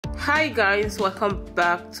Hi guys, welcome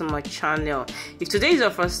back to my channel. If today is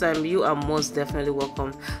your first time, you are most definitely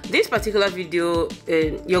welcome. This particular video,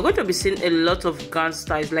 you're going to be seeing a lot of gown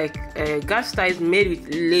styles, like gown styles made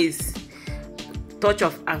with lace, touch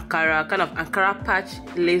of Ankara, kind of Ankara patch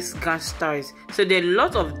lace gown styles. So there are a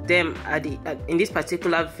lot of them in this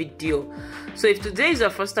particular video. So if today is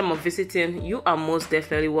your first time of visiting, you are most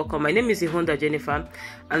definitely welcome. My name is Ihonda Jennifer,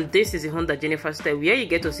 and this is Ihonda Jennifer Style, where you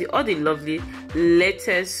get to see all the lovely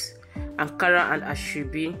latest Ankara and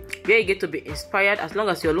Asoebi, where you get to be inspired. As long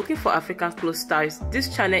as you're looking for African clothes styles,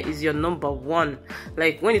 this channel is your number one.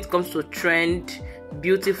 Like when it comes to trend,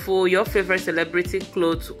 beautiful, your favorite celebrity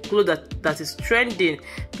clothes that is trending,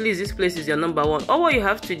 please, this place is your number one. All what you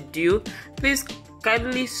have to do, please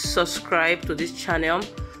kindly subscribe to this channel,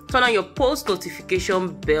 turn on your post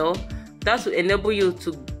notification bell. That will enable you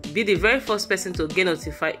to be the very first person to get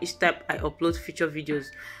notified each time I upload future videos.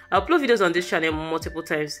 I upload videos on this channel multiple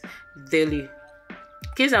times daily.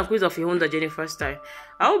 Kids and queens of Ihonda Jennifer Style,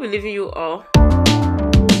 I will be leaving you all